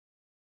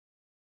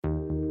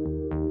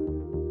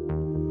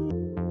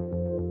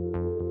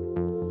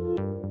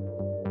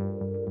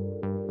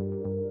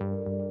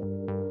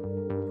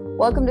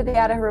Welcome to the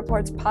Idaho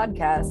Reports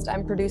podcast.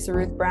 I'm producer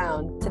Ruth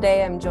Brown.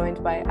 Today I'm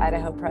joined by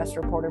Idaho Press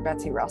reporter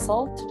Betsy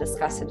Russell to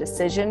discuss a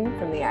decision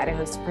from the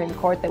Idaho Supreme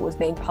Court that was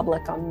made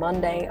public on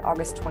Monday,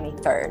 August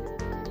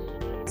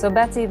 23rd. So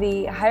Betsy,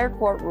 the higher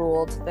court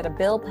ruled that a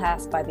bill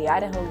passed by the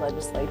Idaho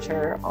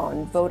legislature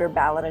on voter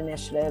ballot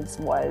initiatives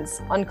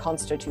was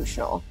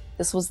unconstitutional.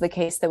 This was the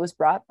case that was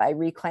brought by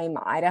Reclaim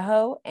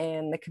Idaho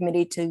and the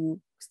Committee to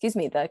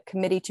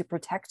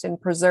Protect and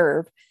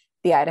Preserve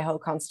the Idaho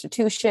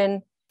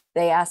Constitution.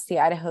 They asked the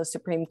Idaho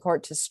Supreme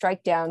Court to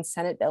strike down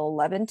Senate Bill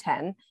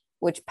 1110,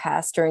 which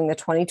passed during the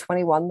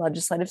 2021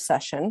 legislative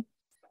session.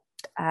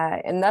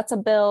 And that's a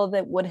bill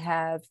that would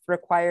have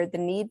required the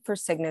need for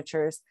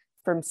signatures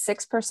from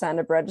 6%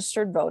 of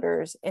registered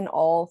voters in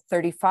all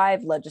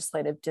 35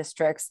 legislative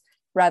districts,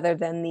 rather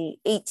than the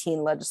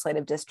 18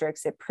 legislative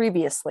districts it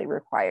previously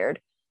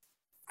required.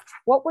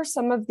 What were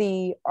some of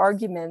the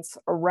arguments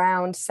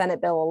around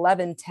Senate Bill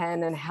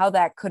 1110 and how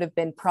that could have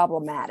been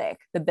problematic,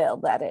 the bill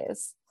that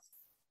is?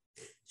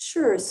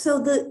 Sure.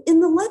 So in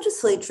the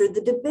legislature,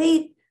 the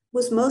debate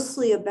was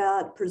mostly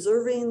about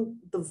preserving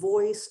the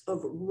voice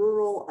of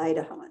rural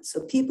Idahoans.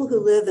 So people who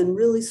live in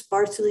really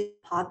sparsely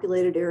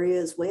populated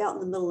areas way out in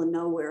the middle of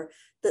nowhere,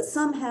 that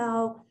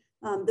somehow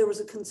there was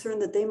a concern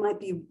that they might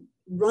be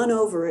run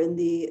over in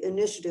the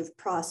initiative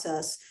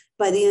process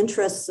by the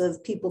interests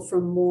of people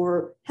from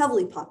more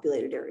heavily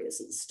populated areas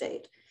of the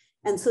state.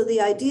 And so the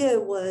idea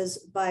was,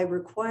 by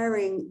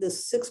requiring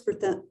this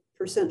 6%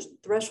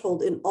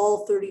 threshold in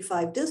all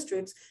 35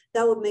 districts,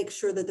 that would make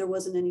sure that there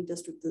wasn't any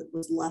district that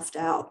was left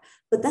out.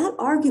 But that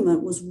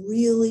argument was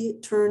really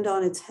turned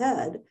on its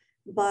head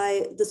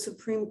by the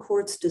Supreme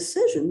Court's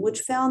decision,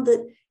 which found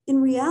that in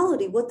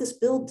reality, what this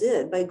bill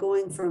did by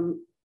going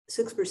from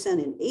 6%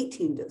 in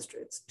 18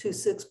 districts to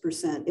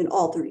 6% in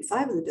all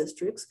 35 of the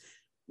districts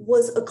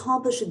was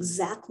accomplish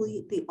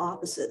exactly the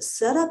opposite.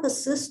 Set up a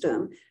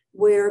system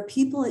where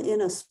people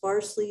in a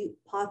sparsely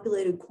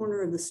populated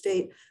corner of the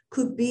state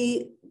could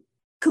be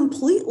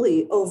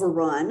completely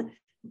overrun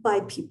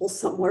by people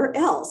somewhere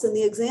else. And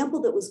the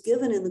example that was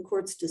given in the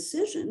court's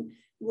decision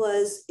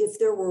was, if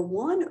there were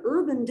one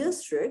urban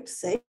district,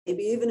 say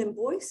maybe even in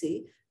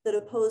Boise, that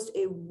opposed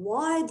a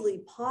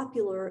widely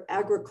popular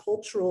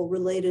agricultural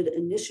related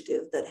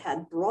initiative that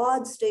had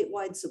broad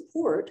statewide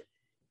support,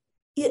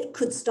 it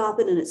could stop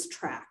it in its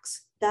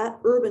tracks. That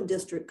urban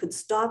district could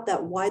stop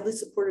that widely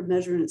supported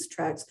measure in its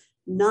tracks,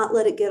 not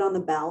let it get on the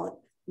ballot,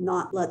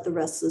 not let the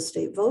rest of the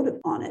state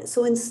vote on it.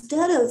 So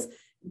instead of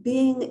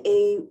being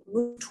a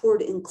move toward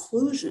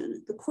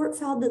inclusion, the court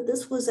found that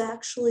this was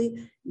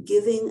actually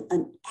giving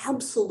an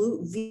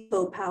absolute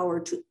veto power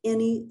to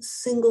any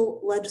single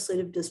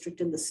legislative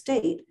district in the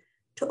state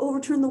to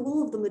overturn the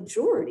will of the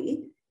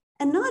majority,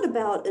 and not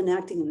about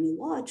enacting a new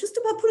law, just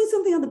about putting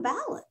something on the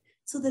ballot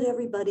so that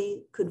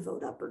everybody could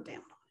vote up or down.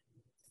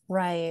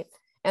 Right.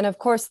 And of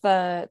course,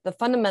 the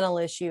fundamental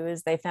issue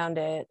is they found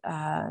it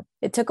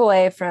took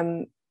away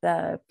from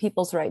the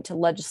people's right to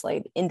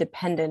legislate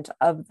independent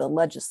of the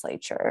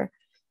legislature.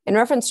 In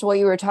reference to what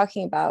you were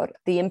talking about,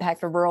 the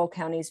impact of rural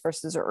counties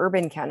versus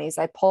urban counties,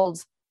 I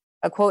pulled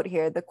a quote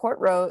here. The court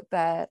wrote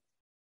that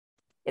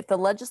if the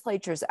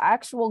legislature's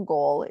actual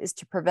goal is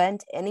to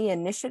prevent any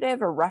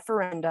initiative or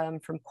referendum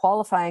from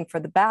qualifying for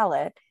the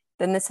ballot,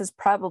 then this is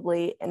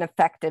probably an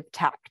effective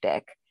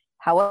tactic.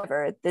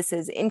 However, this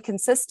is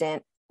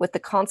inconsistent with the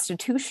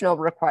constitutional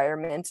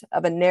requirement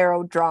of a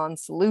narrow drawn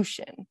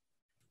solution.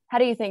 How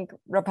do you think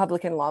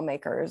Republican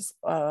lawmakers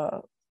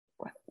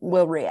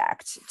will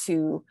react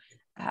to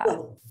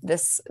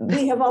this?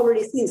 We have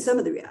already seen some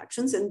of the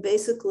reactions, and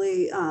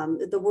basically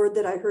the word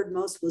that I heard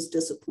most was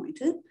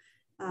disappointed.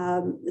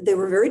 They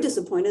were very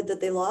disappointed that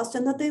they lost,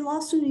 and that they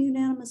lost in a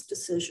unanimous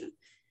decision.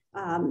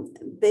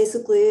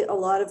 Basically, a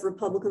lot of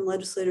Republican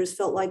legislators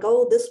felt like,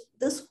 oh,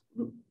 this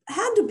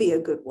had to be a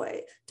good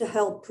way to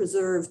help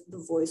preserve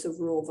the voice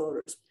of rural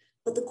voters.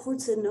 But the court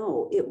said,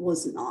 no, it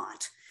was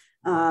not.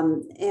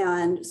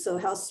 And so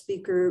House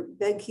Speaker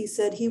Behncke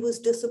said he was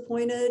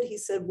disappointed. He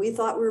said, we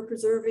thought we were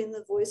preserving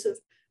the voice of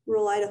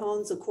rural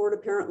Idahoans. The court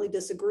apparently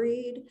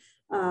disagreed.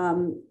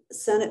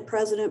 Senate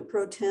President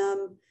Pro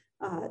Tem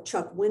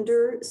Chuck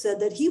Winder said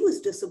that he was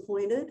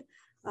disappointed,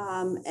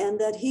 and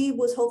that he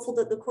was hopeful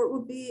that the court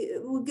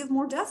would give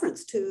more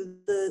deference to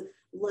the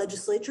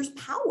legislature's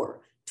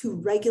power to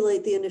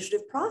regulate the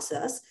initiative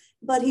process.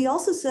 But he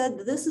also said,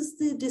 this is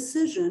the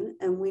decision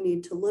and we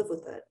need to live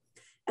with it.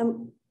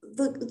 And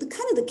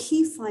the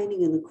key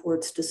finding in the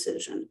court's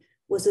decision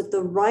was that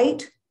the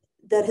right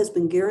that has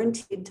been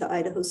guaranteed to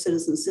Idaho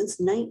citizens since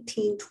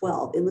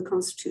 1912 in the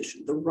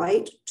Constitution, the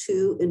right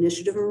to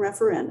initiative and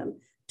referendum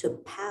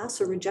to pass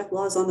or reject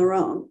laws on their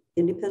own,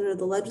 independent of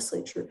the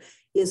legislature,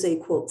 is a,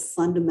 quote,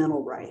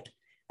 fundamental right.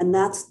 And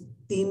that's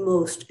the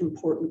most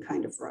important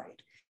kind of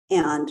right.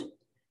 And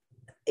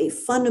a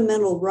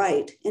fundamental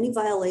right, any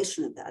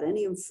violation of that,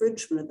 any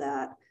infringement of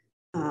that,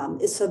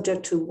 is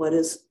subject to what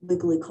is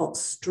legally called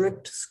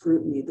strict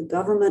scrutiny. The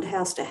government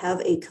has to have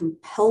a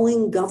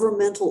compelling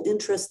governmental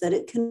interest that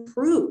it can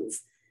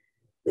prove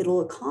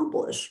it'll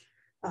accomplish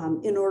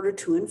in order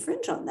to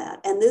infringe on that.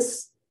 And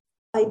this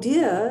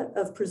idea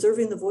of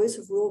preserving the voice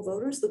of rural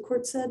voters, the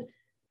court said,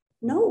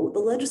 no, the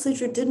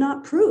legislature did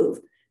not prove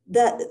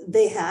that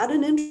they had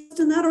an interest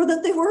in that or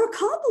that they were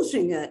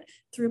accomplishing it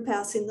through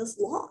passing this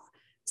law.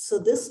 So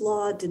this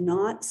law did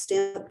not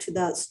stand up to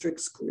that strict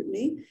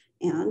scrutiny,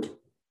 and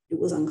it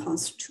was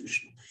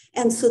unconstitutional.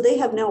 And so they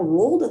have now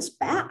rolled us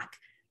back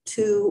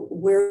to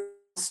where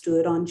we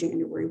stood on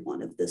January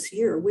 1 of this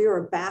year. We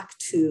are back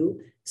to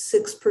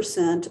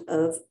 6%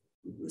 of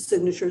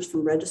signatures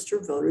from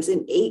registered voters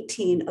in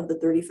 18 of the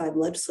 35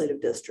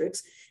 legislative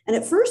districts. And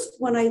at first,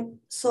 when I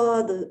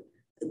saw the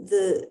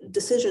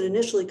decision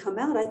initially come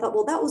out, I thought,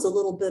 well, that was a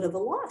little bit of a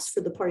loss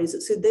for the parties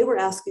that sued. They were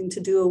asking to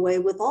do away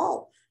with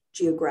all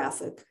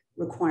geographic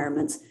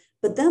requirements.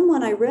 But then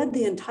when I read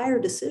the entire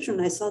decision,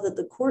 I saw that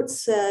the court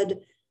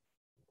said,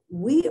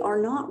 we are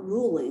not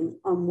ruling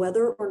on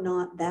whether or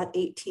not that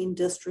 18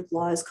 district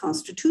law is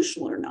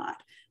constitutional or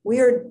not. We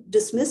are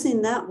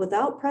dismissing that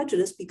without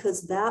prejudice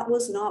because that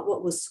was not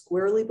what was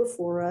squarely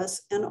before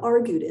us and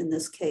argued in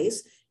this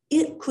case.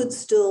 It could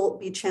still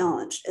be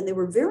challenged. And they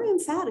were very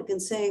emphatic in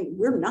saying,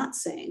 we're not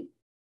saying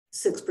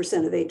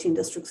 6% of 18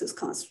 districts is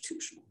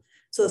constitutional.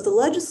 So if the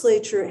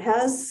legislature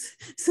has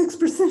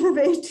 6% of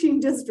 18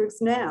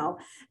 districts now,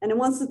 and it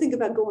wants to think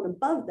about going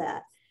above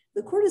that,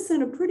 the court has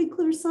sent a pretty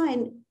clear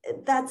sign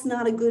that's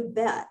not a good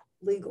bet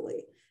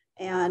legally.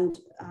 And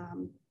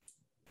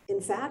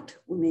in fact,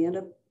 we may end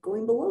up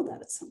going below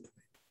that at some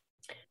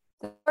point.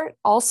 The court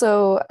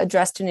also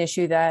addressed an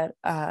issue that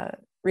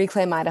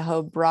Reclaim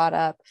Idaho brought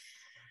up.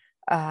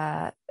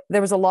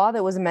 There was a law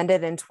that was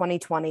amended in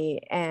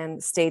 2020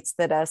 and states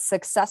that a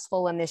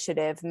successful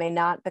initiative may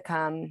not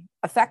become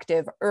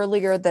effective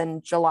earlier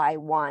than July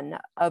 1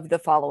 of the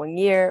following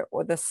year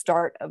or the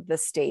start of the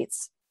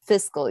state's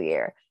fiscal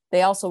year.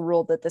 They also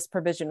ruled that this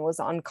provision was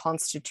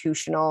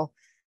unconstitutional.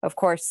 Of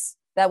course,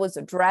 that was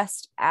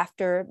addressed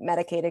after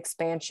Medicaid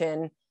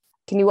expansion.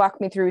 Can you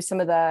walk me through some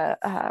of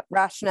the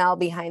rationale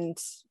behind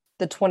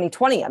the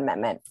 2020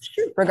 amendment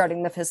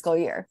regarding the fiscal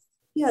year?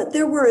 Yeah,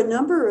 there were a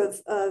number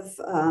of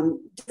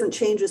different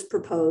changes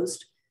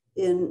proposed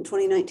in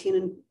 2019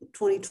 and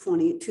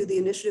 2020 to the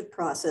initiative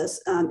process,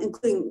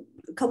 including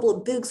a couple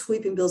of big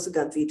sweeping bills that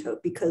got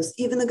vetoed because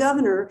even the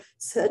governor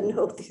said,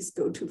 no, these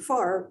go too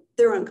far,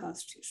 they're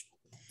unconstitutional.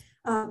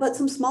 But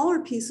some smaller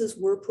pieces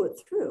were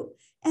put through.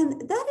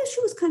 And that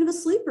issue was kind of a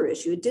sleeper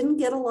issue. It didn't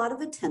get a lot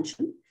of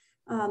attention.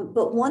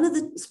 But one of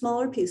the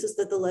smaller pieces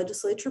that the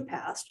legislature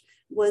passed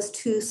was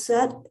to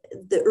set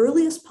the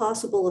earliest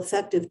possible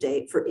effective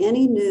date for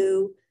any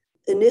new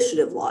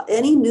initiative law.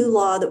 Any new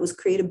law that was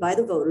created by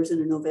the voters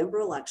in a November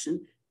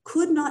election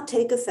could not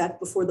take effect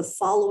before the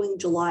following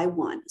July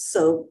 1.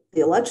 So the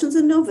election's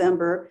in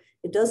November,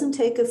 it doesn't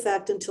take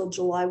effect until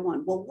July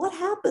 1. Well, what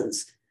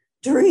happens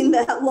during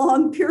that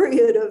long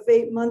period of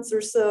 8 months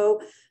or so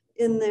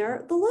in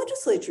there? The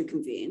legislature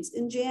convenes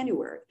in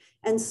January.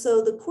 And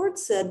so the court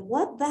said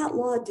what that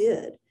law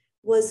did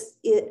was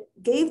it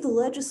gave the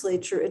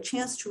legislature a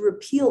chance to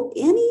repeal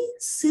any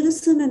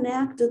citizen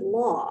enacted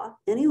law,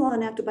 any law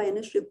enacted by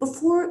initiative,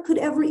 before it could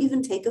ever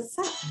even take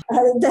effect.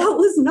 That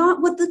was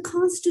not what the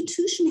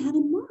Constitution had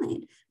in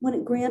mind when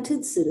it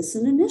granted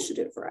citizen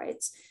initiative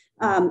rights.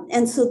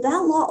 And so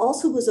that law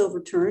also was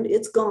overturned.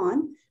 It's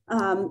gone.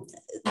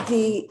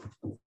 The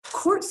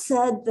court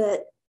said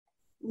that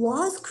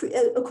laws,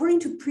 according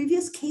to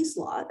previous case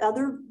law,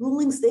 other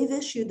rulings they've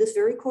issued, this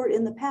very court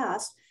in the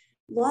past,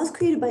 laws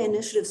created by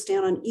initiative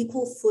stand on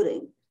equal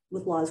footing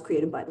with laws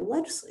created by the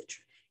legislature.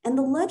 And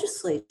the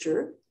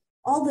legislature,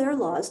 all their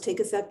laws take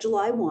effect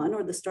July 1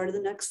 or the start of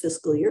the next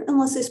fiscal year,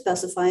 unless they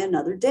specify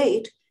another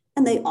date.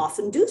 And they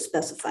often do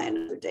specify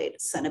another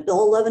date. Senate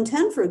Bill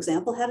 1110, for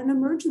example, had an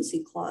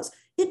emergency clause.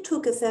 It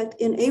took effect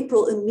in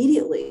April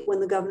immediately when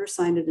the governor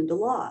signed it into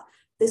law.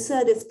 They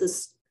said if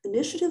this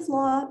initiative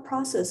law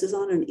process is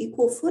on an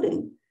equal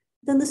footing,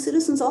 then the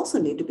citizens also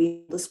need to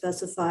be able to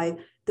specify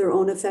their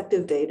own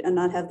effective date and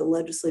not have the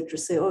legislature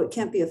say, oh, it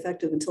can't be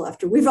effective until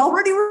after we've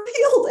already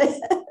repealed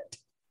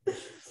it.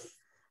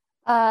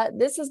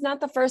 This is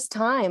not the first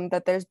time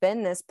that there's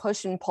been this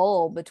push and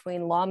pull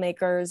between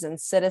lawmakers and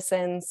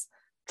citizens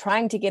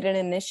trying to get an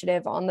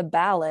initiative on the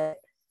ballot.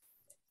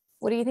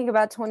 What do you think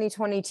about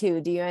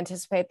 2022? Do you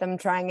anticipate them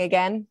trying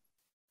again?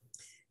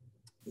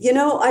 You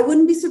know, I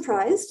wouldn't be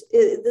surprised.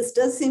 This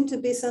does seem to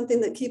be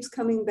something that keeps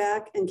coming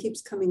back and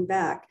keeps coming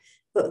back.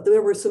 But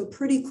there were some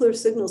pretty clear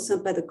signals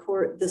sent by the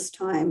court this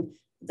time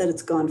that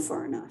it's gone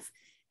far enough.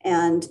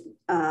 And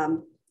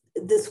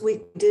this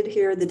week we did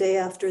hear, the day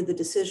after the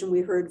decision,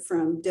 we heard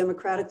from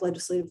Democratic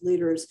legislative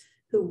leaders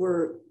who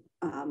were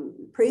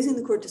praising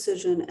the court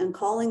decision and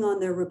calling on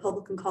their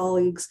Republican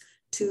colleagues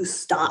to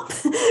stop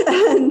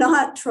and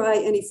not try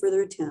any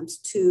further attempts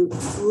to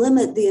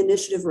limit the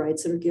initiative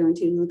rights that are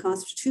guaranteed in the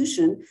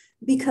Constitution,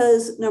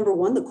 because number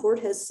one, the court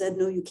has said,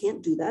 no, you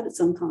can't do that. It's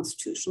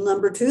unconstitutional.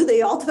 Number two,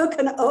 they all took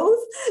an oath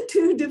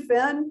to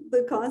defend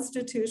the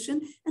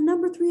Constitution. And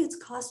number three, it's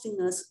costing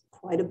us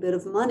quite a bit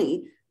of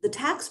money, the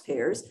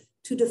taxpayers,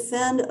 to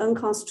defend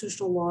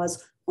unconstitutional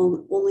laws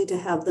only to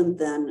have them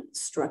then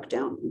struck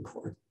down in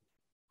court.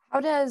 How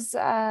does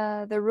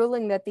the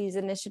ruling that these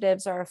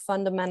initiatives are a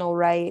fundamental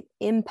right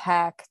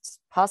impact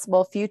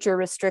possible future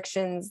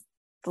restrictions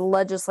the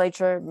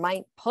legislature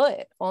might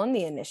put on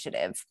the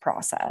initiative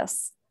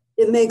process?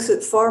 It makes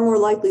it far more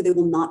likely they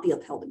will not be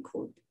upheld in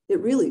court. It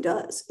really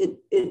does.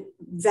 It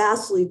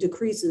vastly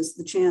decreases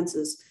the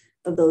chances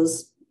of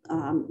those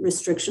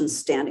restrictions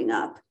standing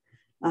up.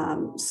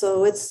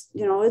 So it's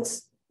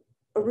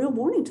a real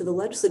warning to the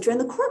legislature. And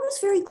the court was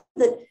very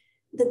clear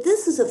that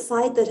this is a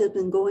fight that has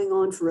been going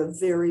on for a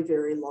very,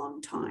 very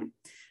long time.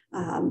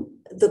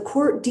 The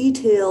court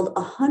detailed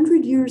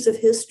 100 years of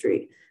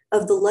history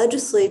of the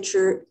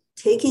legislature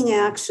taking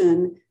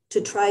action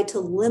to try to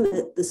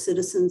limit the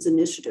citizens'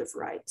 initiative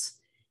rights,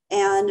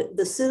 and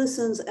the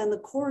citizens and the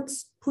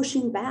courts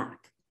pushing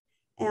back.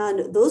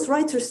 And those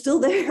rights are still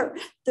there.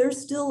 They're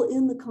still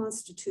in the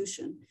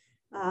Constitution.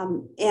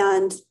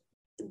 And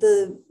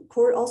the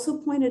court also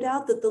pointed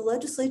out that the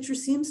legislature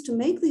seems to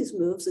make these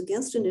moves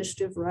against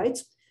initiative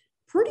rights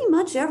pretty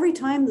much every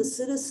time the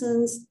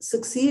citizens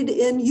succeed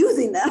in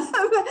using them.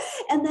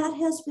 And that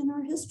has been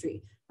our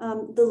history.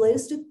 The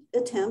latest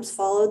attempts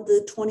followed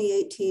the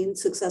 2018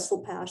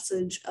 successful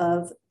passage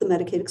of the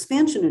Medicaid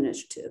Expansion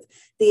Initiative.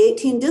 The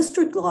 18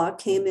 district law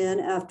came in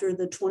after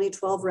the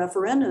 2012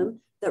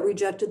 referendum that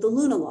rejected the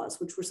Luna laws,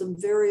 which were some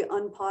very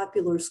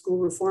unpopular school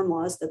reform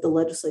laws that the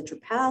legislature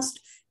passed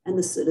and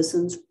the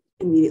citizens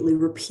immediately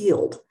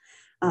repealed.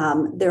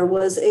 There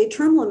was a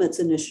term limits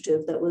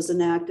initiative that was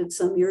enacted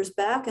some years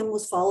back and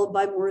was followed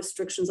by more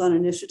restrictions on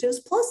initiatives,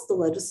 plus the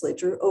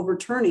legislature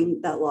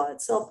overturning that law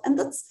itself. And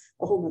that's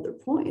a whole other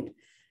point.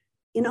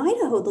 In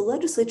Idaho, the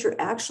legislature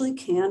actually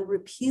can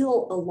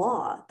repeal a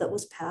law that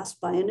was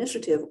passed by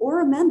initiative or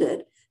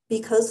amended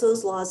because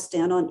those laws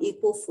stand on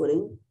equal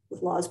footing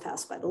with laws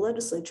passed by the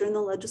legislature. And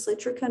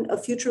a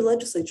future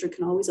legislature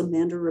can always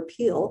amend or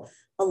repeal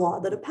a law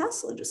that a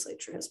past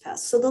legislature has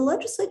passed. So the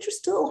legislature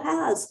still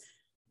has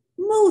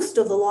most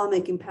of the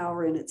lawmaking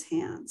power in its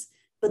hands,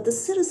 but the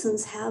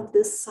citizens have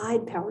this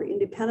side power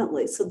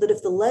independently, so that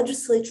if the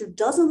legislature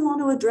doesn't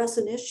want to address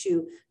an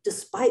issue,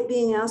 despite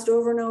being asked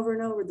over and over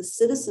and over, the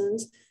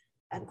citizens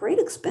at great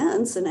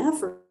expense and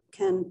effort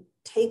can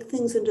take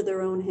things into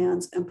their own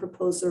hands and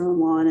propose their own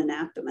law and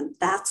enact them. And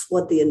that's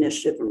what the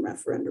initiative and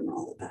referendum are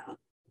all about.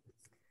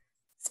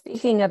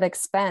 Speaking of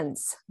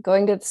expense,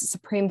 going to the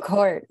Supreme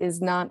Court is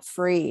not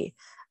free.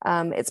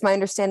 It's my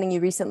understanding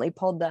you recently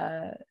pulled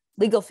the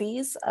legal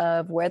fees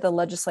of where the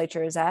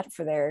legislature is at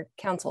for their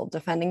counsel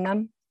defending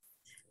them.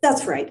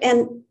 That's right.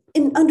 And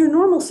under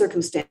normal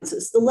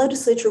circumstances, the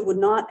legislature would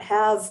not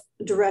have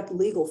direct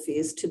legal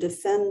fees to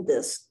defend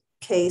this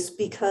case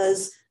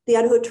because the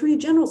Idaho Attorney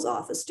General's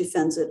office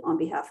defends it on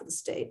behalf of the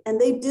state. And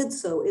they did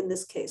so in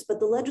this case, but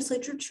the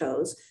legislature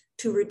chose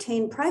to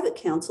retain private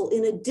counsel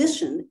in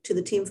addition to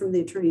the team from the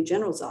Attorney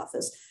General's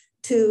office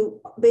to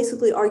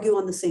basically argue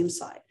on the same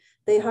side.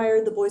 They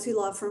hired the Boise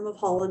law firm of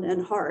Holland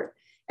and Hart.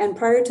 And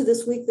prior to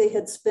this week, they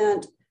had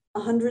spent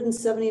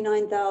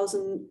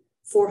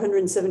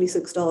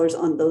 $179,476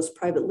 on those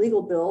private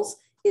legal bills.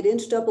 It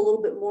inched up a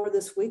little bit more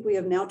this week. We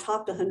have now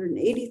topped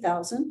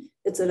 $180,000.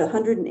 It's at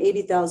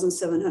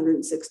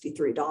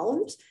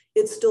 $180,763.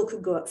 It still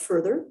could go up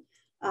further,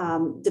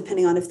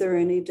 depending on if there are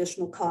any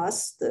additional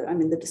costs.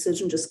 The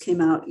decision just came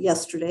out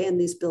yesterday,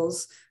 and these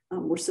bills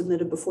were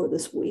submitted before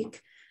this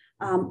week.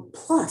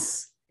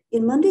 Plus,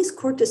 in Monday's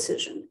court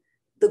decision,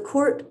 the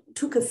court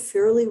took a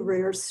fairly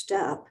rare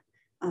step.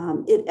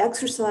 It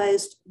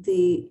exercised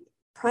the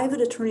private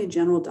attorney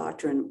general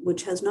doctrine,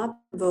 which has not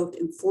been invoked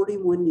in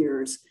 41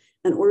 years,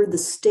 and ordered the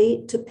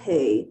state to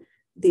pay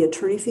the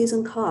attorney fees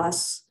and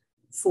costs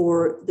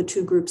for the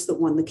two groups that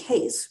won the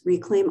case,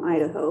 Reclaim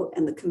Idaho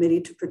and the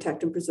Committee to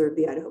Protect and Preserve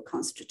the Idaho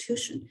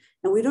Constitution.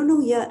 And we don't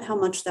know yet how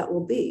much that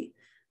will be.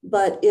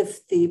 But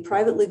if the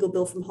private legal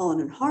bill from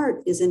Holland and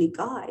Hart is any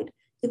guide,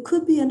 it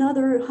could be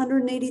another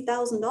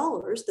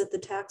 $180,000 that the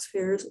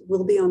taxpayers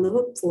will be on the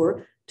hook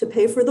for to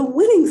pay for the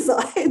winning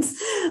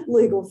side's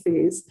legal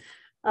fees.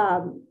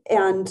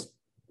 And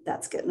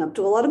that's getting up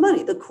to a lot of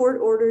money. The court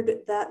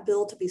ordered that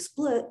bill to be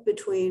split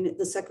between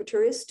the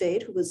Secretary of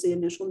State, who was the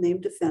initial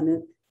named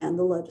defendant, and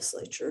the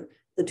legislature,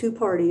 the two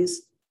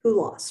parties who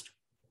lost.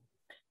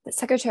 The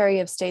Secretary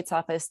of State's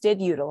office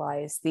did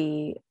utilize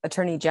the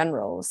Attorney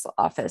General's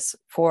office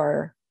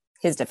for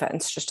his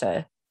defense, just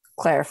to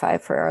clarify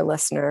for our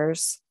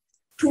listeners.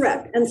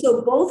 Correct. And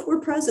so both were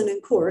present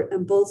in court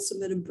and both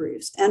submitted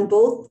briefs, and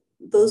both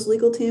those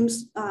legal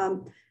teams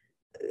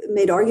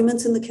made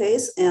arguments in the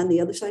case, and the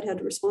other side had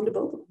to respond to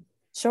both of them.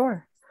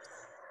 Sure.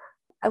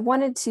 I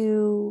wanted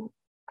to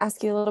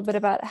ask you a little bit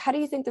about how do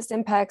you think this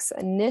impacts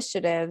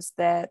initiatives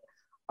that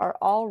are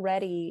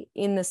already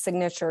in the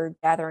signature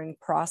gathering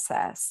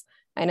process?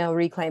 I know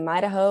Reclaim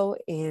Idaho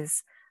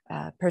is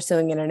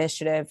pursuing an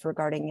initiative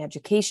regarding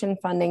education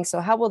funding.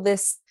 So how will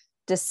this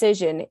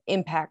decision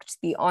impact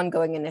the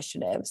ongoing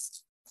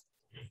initiatives?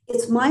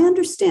 It's my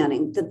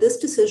understanding that this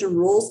decision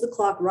rolls the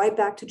clock right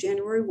back to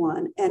January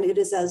 1, and it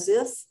is as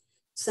if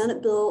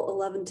Senate Bill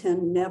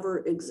 1110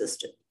 never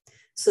existed.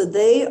 So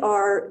they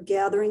are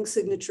gathering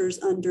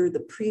signatures under the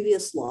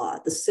previous law,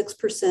 the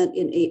 6%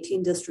 in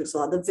 18 districts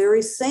law, the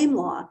very same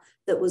law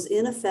that was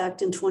in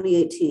effect in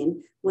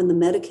 2018 when the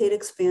Medicaid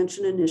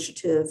expansion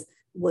initiative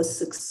was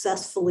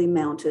successfully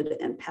mounted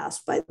and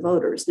passed by the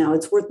voters. Now,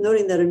 it's worth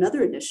noting that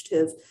another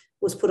initiative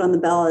was put on the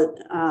ballot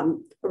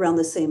around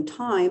the same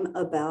time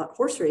about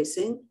horse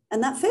racing,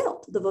 and that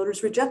failed. The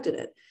voters rejected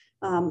it.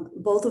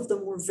 Both of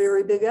them were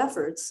very big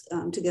efforts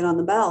to get on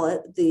the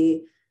ballot.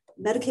 The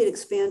Medicaid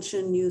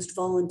expansion used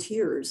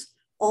volunteers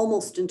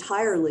almost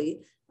entirely,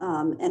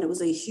 and it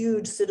was a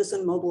huge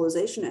citizen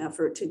mobilization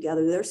effort to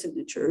gather their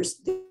signatures.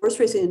 The horse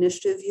racing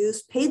initiative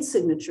used paid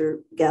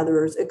signature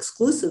gatherers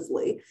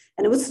exclusively,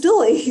 and it was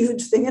still a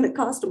huge thing, and it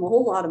cost them a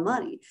whole lot of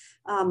money.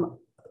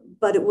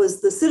 But it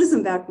was the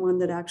citizen-backed one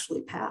that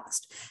actually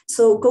passed.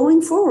 So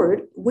going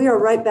forward, we are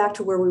right back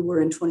to where we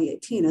were in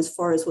 2018 as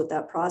far as what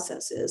that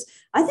process is.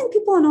 I think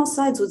people on all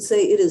sides would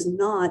say it is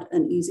not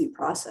an easy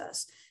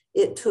process.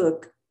 It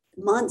took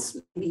months,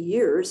 maybe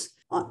years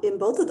in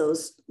both of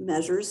those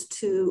measures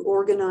to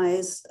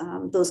organize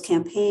those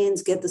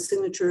campaigns, get the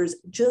signatures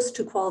just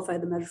to qualify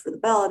the measure for the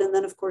ballot. And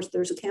then, of course,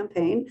 there's a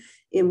campaign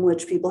in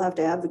which people have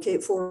to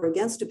advocate for or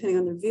against, depending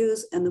on their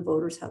views, and the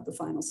voters have the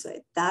final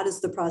say. That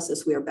is the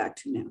process we are back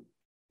to now.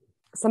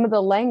 Some of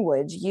the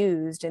language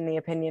used in the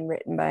opinion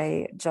written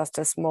by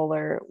Justice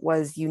Moeller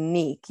was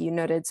unique. You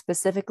noted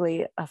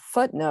specifically a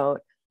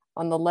footnote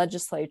on the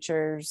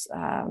legislature's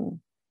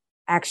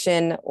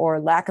action or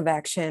lack of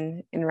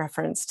action in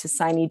reference to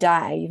sine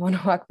die. You want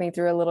to walk me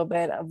through a little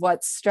bit of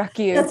what struck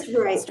you? That's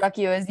right. Struck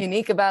you as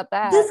unique about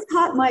that? This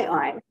caught my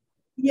eye.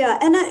 Yeah,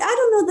 and I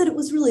don't know that it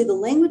was really the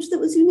language that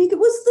was unique. It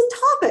was the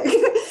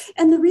topic.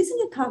 And the reason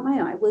it caught my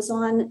eye was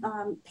on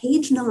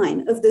page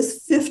 9 of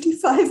this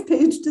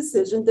 55-page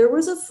decision. There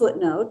was a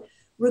footnote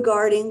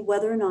regarding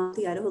whether or not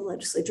the Idaho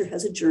legislature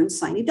has adjourned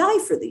sine die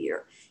for the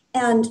year.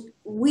 And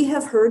we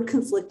have heard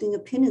conflicting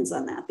opinions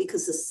on that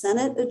because the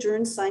Senate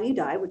adjourned sine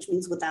die, which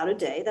means without a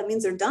day. That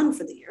means they're done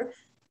for the year.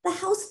 The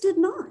House did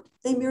not.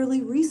 They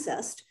merely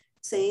recessed,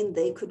 saying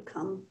they could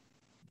come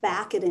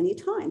back at any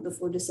time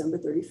before December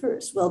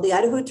 31st. Well, the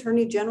Idaho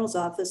Attorney General's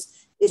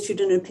office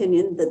issued an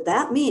opinion that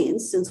that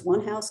means, since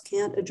one house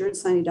can't adjourn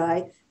sine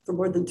die for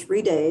more than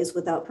 3 days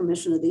without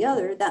permission of the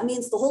other, that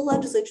means the whole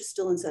legislature is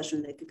still in session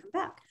and they could come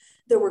back.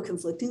 There were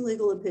conflicting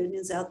legal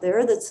opinions out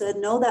there that said,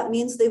 no, that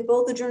means they've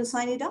both adjourned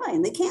sine die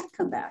and they can't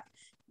come back.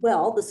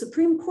 Well, the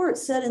Supreme Court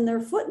said in their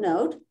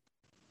footnote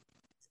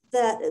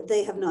that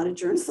they have not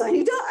adjourned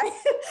sine die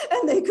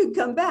and they could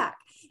come back.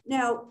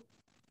 Now,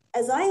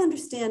 as I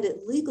understand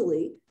it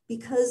legally,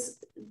 because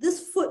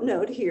this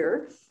footnote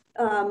here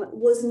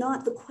was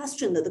not the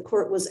question that the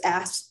court was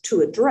asked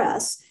to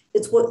address,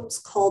 it's what's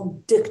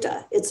called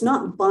dicta. It's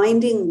not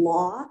binding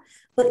law,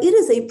 but it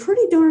is a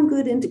pretty darn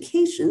good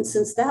indication,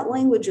 since that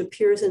language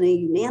appears in a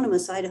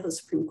unanimous Idaho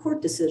Supreme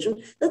Court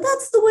decision, that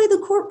that's the way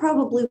the court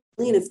probably would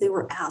lean if they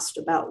were asked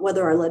about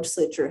whether our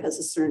legislature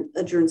has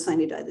adjourned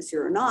sine die this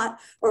year or not,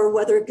 or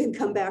whether it can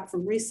come back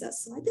from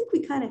recess. So I think we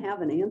kind of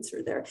have an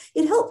answer there.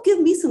 It helped give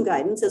me some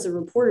guidance as a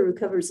reporter who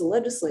covers the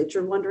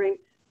legislature, wondering,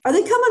 are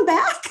they coming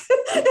back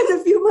in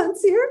a few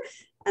months here?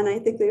 And I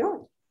think they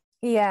are.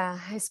 Yeah,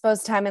 I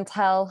suppose time will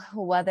tell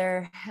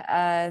whether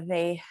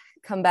they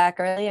come back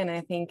early. And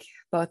I think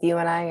both you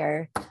and I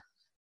are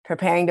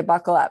preparing to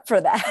buckle up for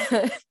that.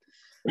 And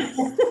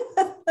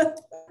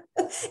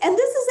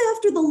this is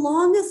after the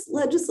longest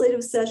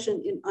legislative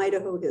session in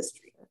Idaho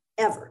history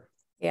ever.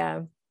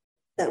 Yeah.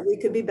 That we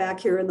could be back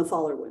here in the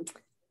fall or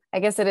winter. I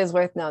guess it is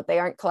worth note, they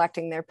aren't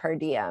collecting their per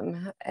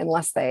diem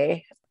unless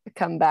they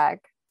come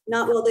back.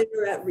 Not while they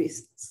were at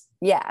recess.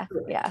 Yeah.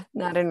 Yeah.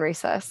 Not in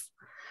recess.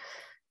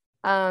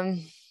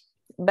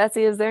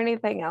 Betsy, is there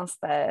anything else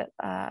that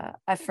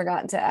I've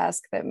forgotten to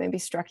ask that maybe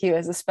struck you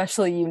as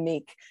especially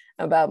unique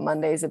about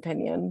Monday's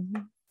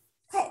opinion?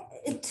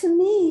 To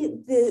me,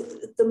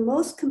 the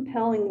most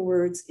compelling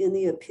words in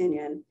the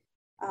opinion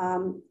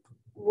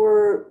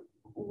were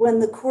when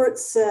the court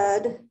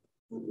said,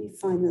 let me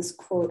find this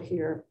quote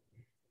here,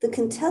 the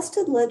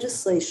contested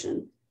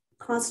legislation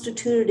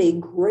constituted a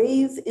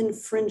grave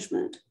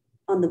infringement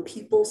on the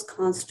people's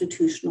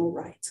constitutional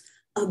rights.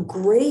 A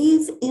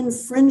grave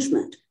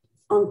infringement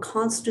on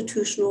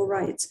constitutional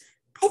rights.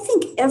 I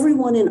think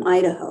everyone in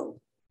Idaho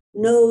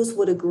knows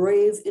what a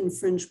grave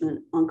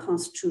infringement on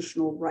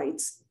constitutional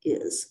rights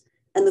is.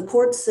 And the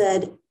court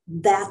said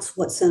that's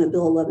what Senate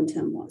Bill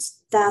 1110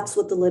 was. That's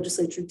what the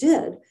legislature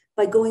did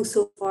by going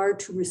so far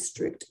to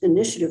restrict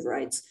initiative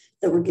rights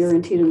that were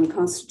guaranteed in the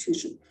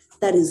Constitution.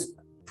 That is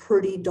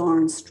pretty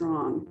darn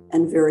strong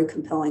and very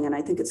compelling. And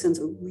I think it sends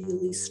a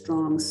really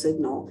strong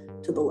signal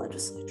to the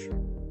legislature.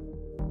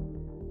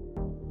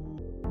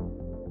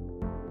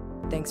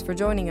 Thanks for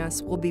joining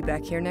us. We'll be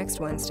back here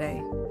next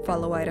Wednesday.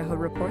 Follow Idaho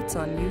Reports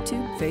on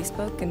YouTube,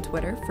 Facebook, and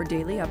Twitter for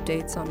daily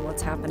updates on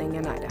what's happening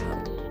in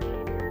Idaho.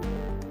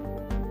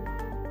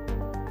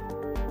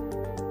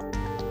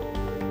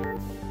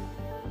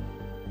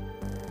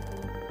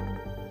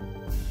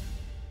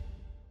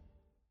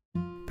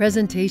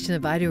 Presentation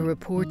of Idaho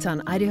Reports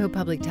on Idaho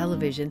Public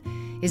Television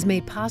is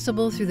made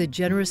possible through the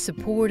generous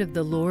support of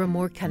the Laura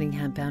Moore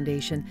Cunningham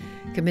Foundation,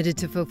 committed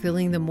to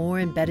fulfilling the Moore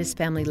and Bettis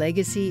family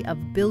legacy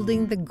of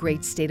building the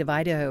great state of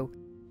Idaho,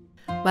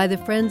 by the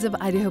Friends of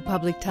Idaho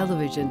Public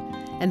Television,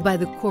 and by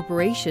the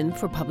Corporation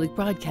for Public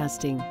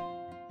Broadcasting.